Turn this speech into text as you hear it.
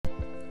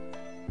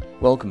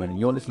Welcome, and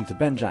you're listening to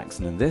Ben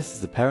Jackson, and this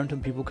is the Parent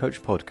and People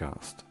Coach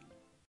podcast.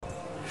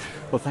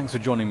 Well, thanks for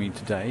joining me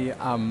today.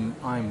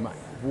 I'm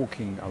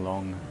walking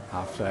along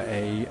after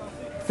a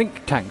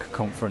think tank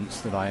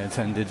conference that I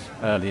attended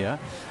earlier,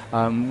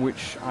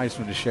 which I just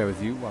wanted to share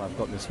with you while I've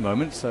got this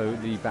moment. So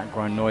the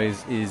background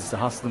noise is the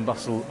hustle and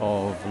bustle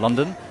of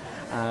London,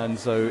 and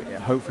so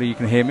hopefully you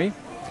can hear me.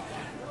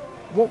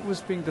 What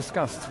was being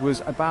discussed was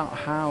about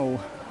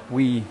how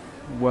we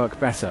work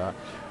better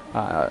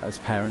as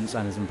parents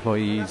and as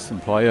employees,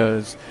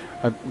 employers,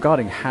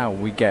 regarding how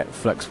we get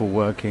flexible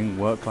working,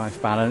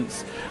 work-life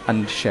balance,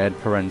 and shared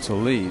parental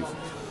leave.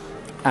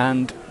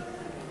 And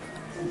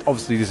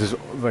obviously this is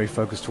very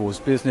focused towards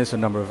business. A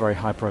number of very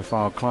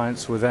high-profile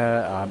clients were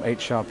there,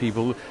 HR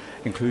people,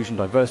 inclusion,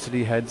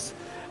 diversity heads.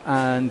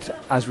 And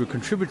as we're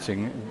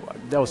contributing,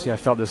 obviously I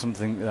felt there's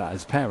something that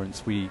as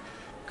parents we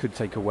could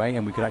take away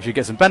and we could actually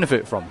get some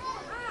benefit from.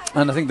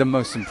 And I think the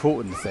most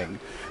important thing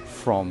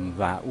from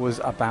that was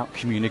about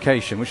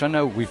communication, which I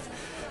know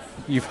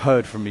you've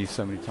heard from me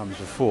so many times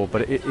before,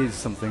 but it is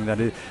something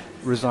that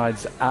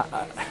resides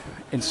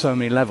in so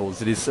many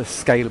levels. It is a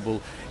scalable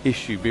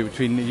issue, be it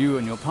between you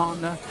and your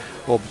partner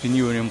or between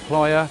you and your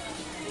employer.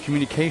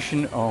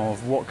 Communication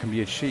of what can be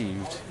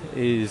achieved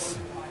is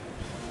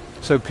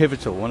so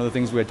pivotal. One of the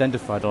things we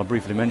identified, I'll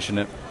briefly mention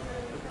it,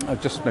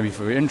 just maybe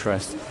for your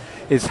interest,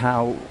 is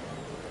how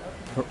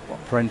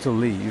parental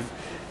leave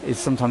is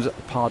sometimes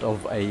part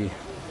of a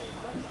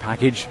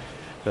package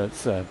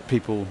that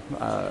people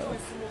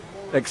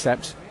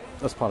accept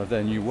as part of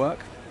their new work,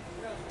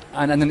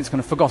 and then it's kind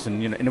of forgotten.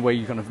 You know, in a way,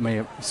 you kind of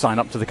may sign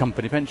up to the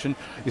company pension,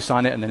 you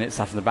sign it, and then it's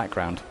sat in the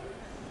background.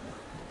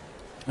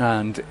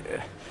 And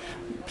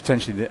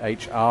potentially the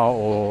HR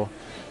or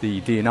the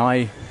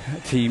D&I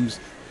teams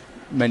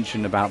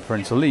mention about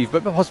parental leave,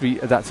 but possibly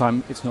at that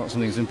time it's not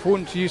something that's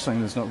important to you,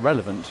 something that's not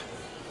relevant.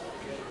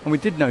 And we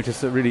did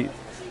notice that really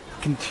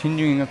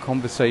continuing a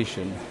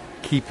conversation,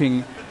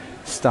 keeping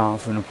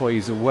staff and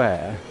employees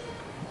aware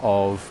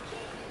of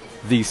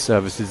these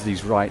services,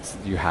 these rights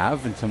that you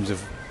have in terms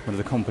of what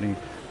the company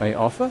may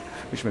offer,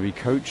 which may be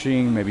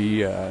coaching, maybe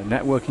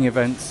networking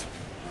events.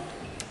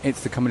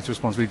 It's the company's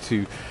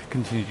responsibility to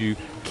continue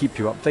to keep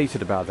you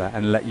updated about that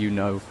and let you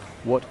know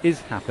what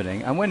is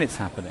happening and when it's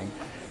happening.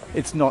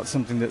 It's not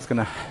something that's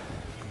going to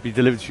be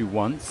delivered to you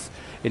once.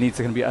 It needs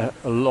to be a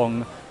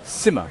long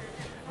simmer.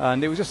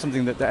 And it was just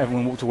something that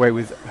everyone walked away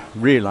with,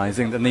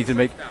 realizing that they need to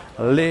make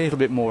a little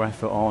bit more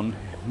effort on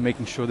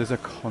making sure there's a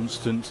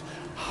constant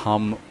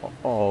hum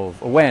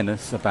of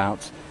awareness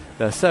about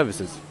their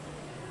services.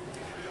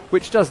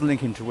 Which does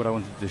link into what I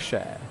wanted to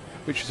share,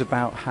 which is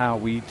about how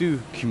we do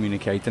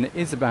communicate, and it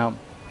is about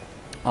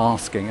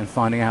asking and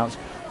finding out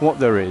what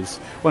there is.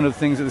 One of the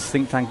things that this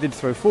think tank did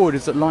throw forward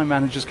is that line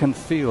managers can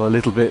feel a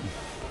little bit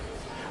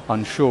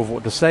unsure of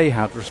what to say,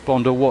 how to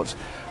respond, or what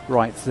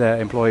rights their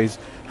employees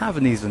have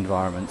in these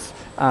environments,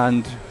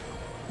 and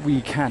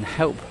we can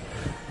help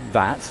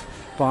that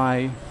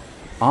by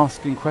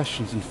asking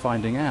questions and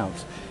finding out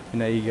in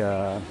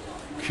a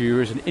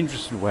curious and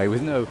interested way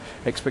with no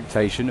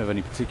expectation of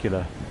any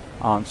particular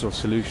answer or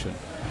solution.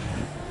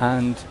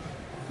 And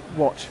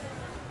what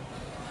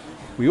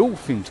we all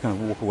seem to kind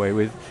of walk away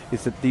with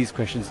is that these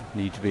questions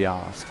need to be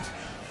asked.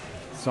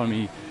 So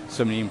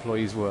many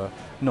employees were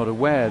not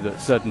aware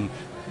that certain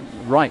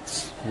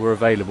rights were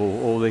available,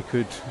 or they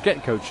could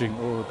get coaching,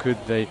 or could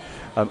they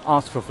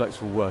ask for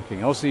flexible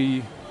working.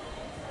 Obviously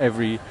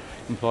every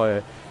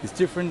employer is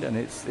different and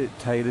it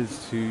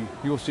tailors to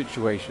your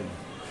situation,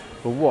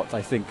 but what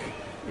I think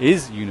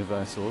is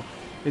universal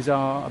is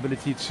our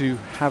ability to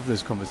have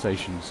those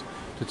conversations,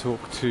 to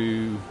talk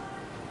to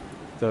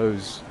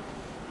those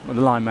the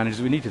line managers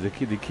we need to, the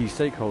key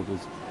stakeholders,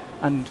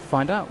 and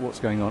find out what's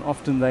going on.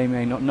 Often they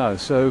may not know,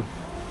 so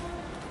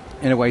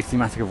in a way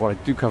thematic of what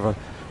I do cover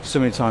so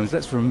many times,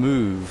 let's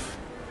remove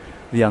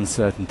the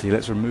uncertainty,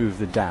 let's remove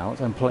the doubt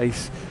and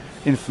place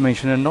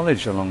information and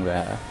knowledge along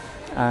there.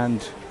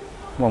 And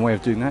one way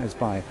of doing that is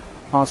by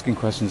asking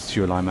questions to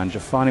your line manager,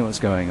 finding what's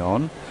going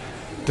on,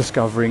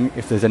 discovering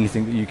if there's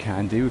anything that you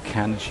can do,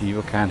 can achieve,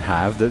 or can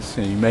have that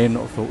you may have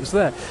not thought was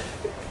there.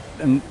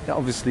 And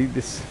obviously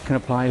this can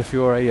apply if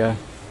you're a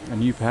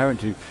new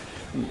parent who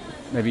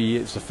maybe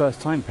it's a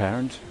first-time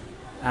parent,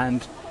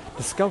 and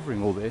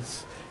discovering all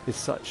this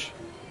is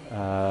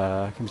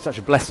can be such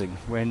a blessing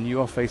when you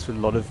are faced with a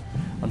lot of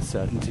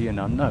uncertainty and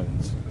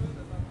unknowns.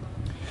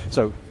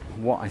 So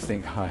what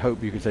I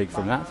hope you can take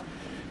from that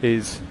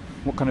is,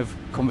 what kind of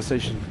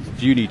conversation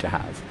do you need to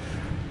have?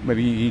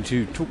 Maybe you need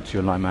to talk to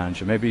your line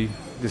manager. Maybe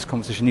this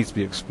conversation needs to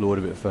be explored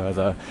a bit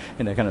further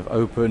in a kind of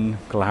open,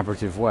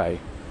 collaborative way.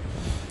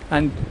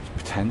 And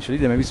potentially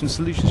there may be some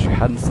solutions you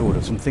hadn't thought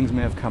of. Some things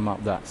may have come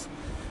up that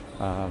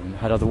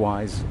had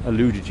otherwise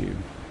eluded you.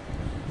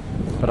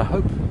 But I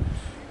hope,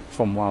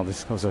 from while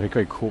this was a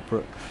very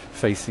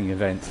corporate-facing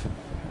event,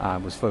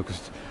 was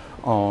focused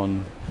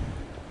on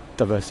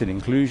diversity and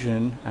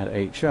inclusion and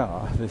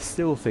HR, there's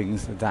still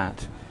things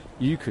that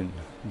you can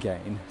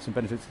gain, some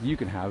benefits that you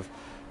can have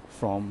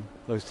from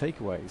those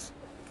takeaways.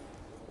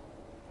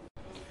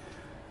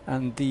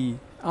 And the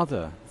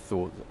other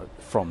thought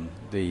from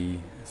the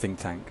think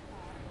tank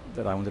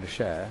that I wanted to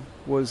share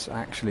was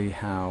actually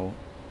how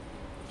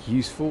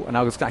useful, and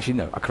I was actually,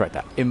 no, I correct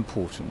that,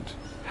 important,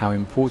 how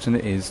important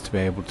it is to be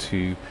able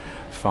to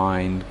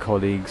find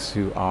colleagues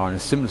who are in a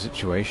similar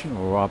situation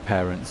or are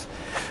parents,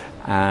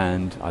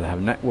 and either have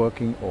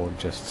networking or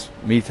just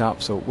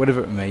meetups or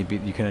whatever it may be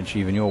that you can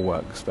achieve in your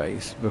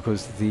workspace,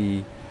 because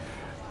the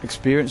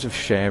experience of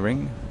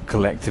sharing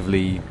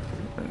collectively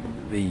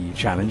the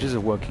challenges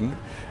of working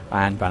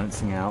and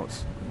balancing out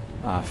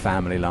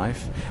family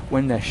life,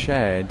 when they're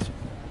shared,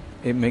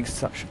 it makes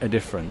such a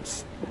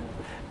difference.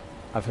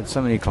 I've had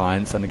so many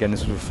clients, and again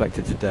this was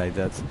reflected today,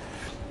 that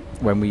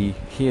when we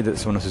hear that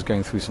someone else is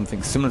going through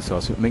something similar to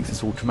us, it makes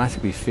us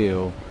automatically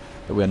feel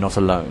that we are not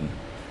alone,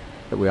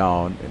 that we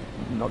are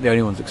not the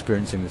only ones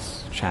experiencing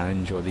this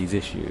challenge or these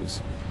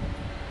issues.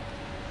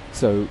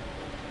 So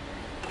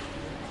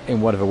in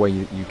whatever way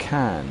you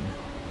can,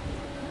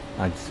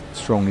 I'd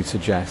strongly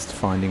suggest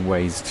finding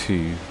ways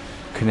to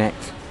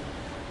connect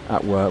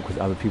at work with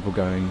other people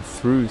going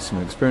through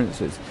similar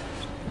experiences.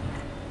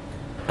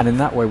 And in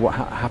that way, what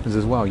happens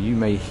as well, you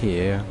may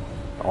hear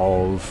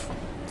of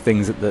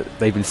things that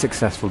they've been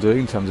successful doing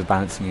in terms of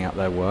balancing out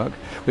their work,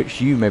 which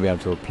you may be able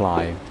to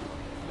apply.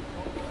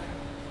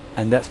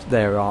 And those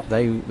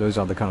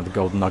are the kind of the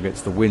golden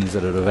nuggets, the wins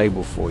that are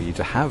available for you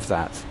to have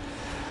that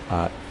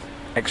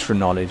extra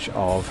knowledge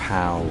of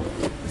how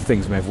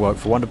things may have worked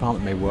for one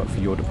department, may work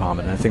for your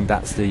department. And I think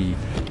that's the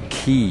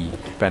key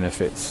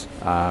benefits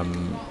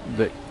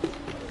that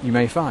you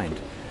may find.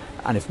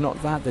 And if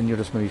not that, then you'll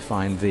just maybe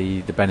find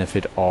the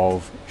benefit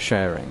of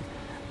sharing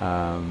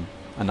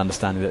and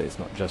understanding that it's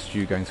not just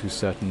you going through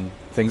certain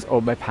things,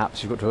 or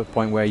perhaps you've got to a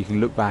point where you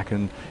can look back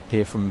and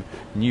hear from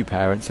new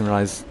parents and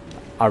realise,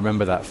 I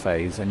remember that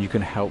phase, and you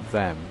can help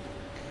them.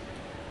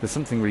 There's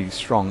something really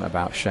strong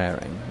about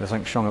sharing. There's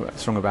something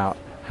strong about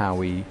how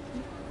we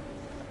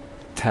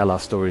tell our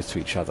stories to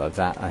each other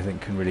that I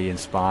think can really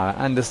inspire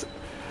and just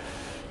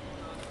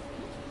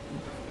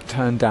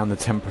turn down the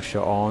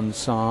temperature on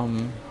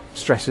some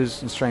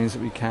stresses and strains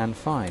that we can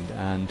find.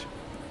 And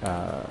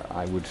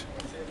I would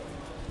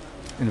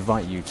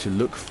invite you to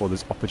look for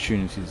those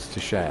opportunities to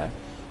share,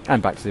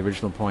 and back to the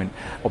original point,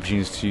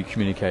 opportunities to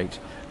communicate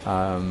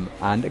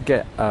and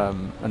get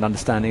an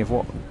understanding of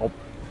what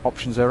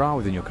options there are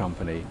within your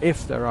company,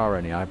 if there are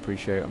any. I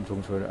appreciate I'm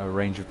talking to a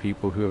range of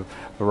people who have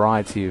a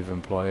variety of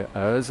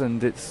employers,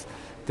 and it's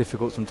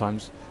difficult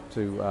sometimes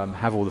to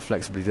have all the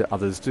flexibility that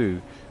others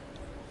do.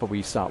 But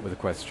we start with a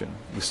question.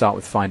 We start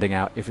with finding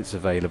out if it's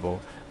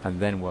available, and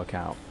then work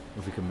out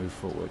if we can move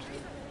forward.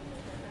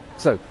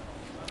 So,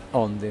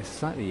 on this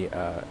slightly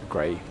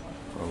grey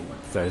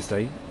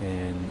Thursday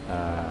in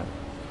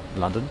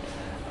London,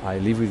 I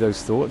leave you with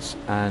those thoughts,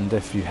 and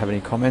if you have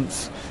any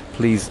comments,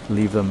 please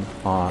leave them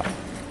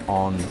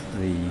on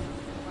the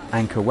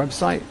Anchor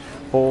website,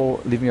 or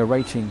leave me a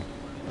rating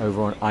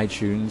over on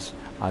iTunes.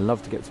 I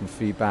love to get some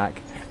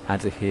feedback and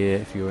to hear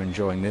if you're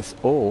enjoying this,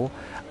 or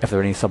if there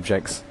are any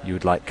subjects you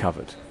would like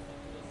covered.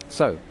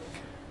 So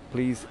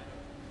please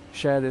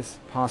share this,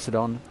 pass it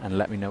on, and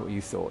let me know what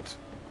you thought.